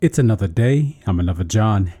It's another day. I'm another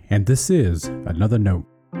John, and this is Another Note.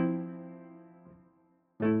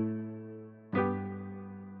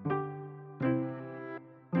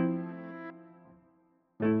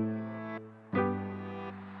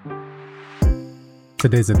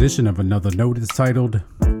 Today's edition of Another Note is titled,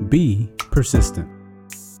 Be Persistent.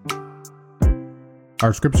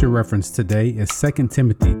 Our scripture reference today is 2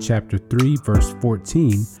 Timothy chapter 3, verse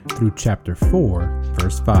 14 through chapter 4,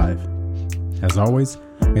 verse 5. As always,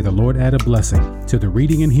 may the Lord add a blessing to the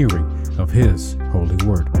reading and hearing of His holy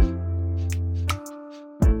word.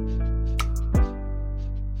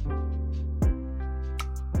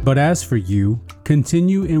 But as for you,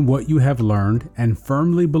 continue in what you have learned and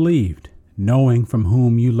firmly believed, knowing from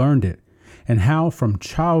whom you learned it, and how from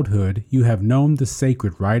childhood you have known the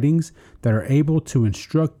sacred writings that are able to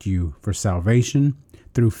instruct you for salvation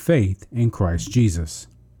through faith in Christ Jesus.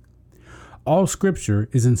 All scripture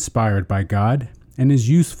is inspired by God and is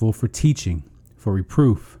useful for teaching, for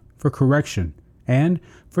reproof, for correction, and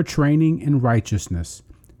for training in righteousness,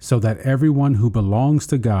 so that everyone who belongs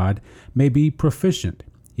to God may be proficient,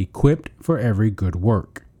 equipped for every good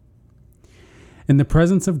work. In the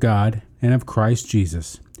presence of God and of Christ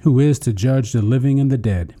Jesus, who is to judge the living and the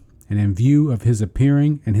dead, and in view of His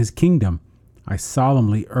appearing and His kingdom, I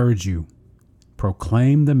solemnly urge you,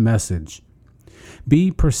 proclaim the message.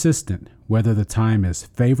 Be persistent, whether the time is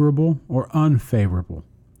favorable or unfavorable.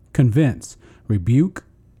 Convince, rebuke,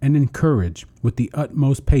 and encourage with the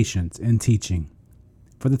utmost patience in teaching.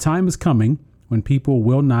 For the time is coming when people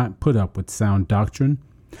will not put up with sound doctrine,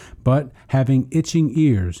 but having itching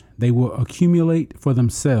ears, they will accumulate for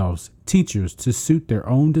themselves teachers to suit their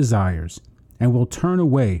own desires, and will turn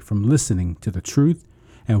away from listening to the truth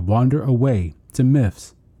and wander away to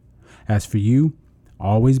myths. As for you,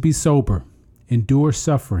 always be sober, endure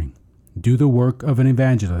suffering, do the work of an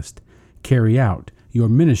evangelist, carry out your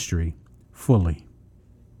ministry fully.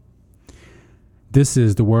 This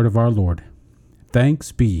is the word of our Lord.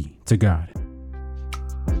 Thanks be to God.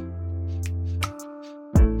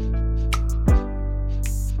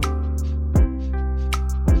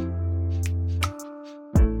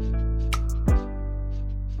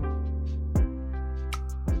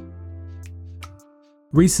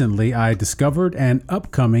 Recently, I discovered an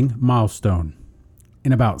upcoming milestone.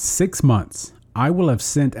 In about 6 months, I will have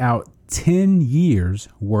sent out 10 years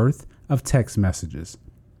worth of text messages.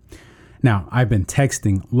 Now, I've been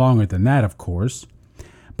texting longer than that, of course,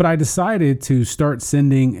 but I decided to start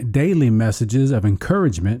sending daily messages of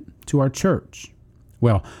encouragement to our church.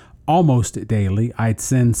 Well, almost daily, I'd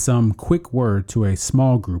send some quick word to a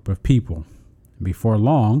small group of people. Before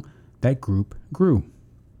long, that group grew.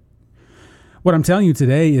 What I'm telling you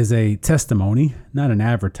today is a testimony, not an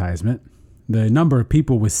advertisement. The number of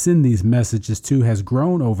people we send these messages to has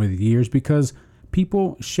grown over the years because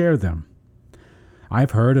people share them.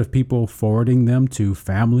 I've heard of people forwarding them to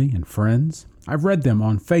family and friends. I've read them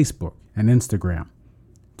on Facebook and Instagram.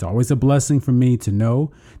 It's always a blessing for me to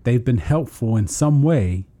know they've been helpful in some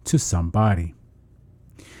way to somebody.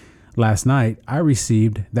 Last night, I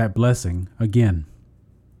received that blessing again.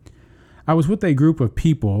 I was with a group of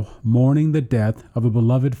people mourning the death of a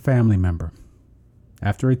beloved family member.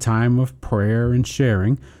 After a time of prayer and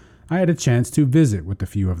sharing, I had a chance to visit with a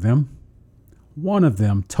few of them. One of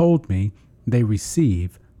them told me they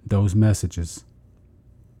receive those messages.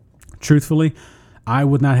 Truthfully, I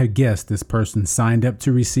would not have guessed this person signed up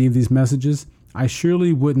to receive these messages. I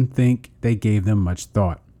surely wouldn't think they gave them much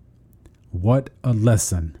thought. What a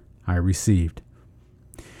lesson I received.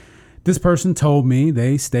 This person told me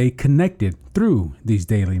they stay connected through these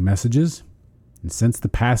daily messages, and since the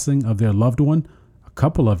passing of their loved one, a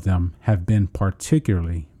couple of them have been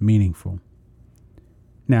particularly meaningful.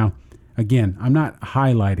 Now, again, I'm not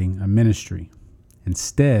highlighting a ministry.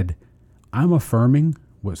 Instead, I'm affirming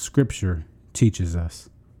what Scripture teaches us.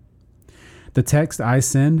 The texts I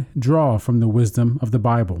send draw from the wisdom of the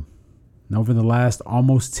Bible. And over the last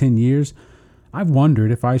almost 10 years, I've wondered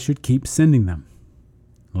if I should keep sending them.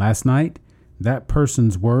 Last night, that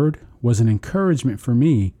person's word was an encouragement for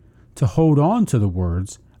me to hold on to the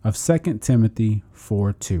words of 2 Timothy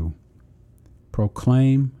 4:2.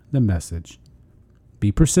 Proclaim the message.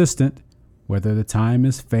 Be persistent, whether the time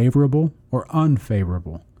is favorable or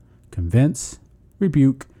unfavorable. Convince,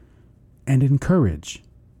 rebuke, and encourage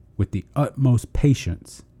with the utmost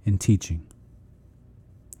patience in teaching.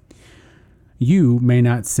 You may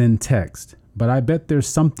not send text, but I bet there's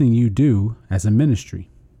something you do as a ministry.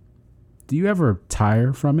 Do you ever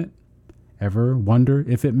tire from it? Ever wonder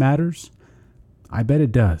if it matters? I bet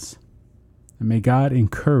it does. And may God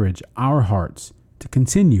encourage our hearts to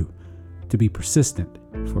continue to be persistent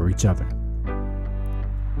for each other.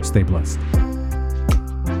 Stay blessed.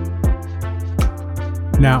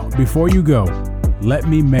 Now, before you go, let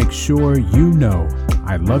me make sure you know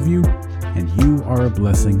I love you and you are a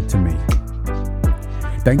blessing to me.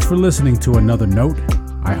 Thanks for listening to another note.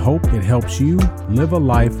 I hope it helps you live a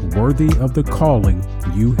life worthy of the calling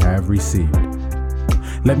you have received.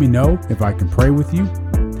 Let me know if I can pray with you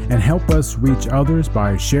and help us reach others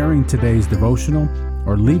by sharing today's devotional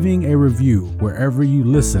or leaving a review wherever you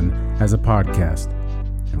listen as a podcast.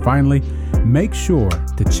 And finally, make sure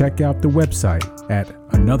to check out the website at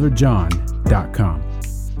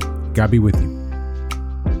anotherjohn.com. God be with you.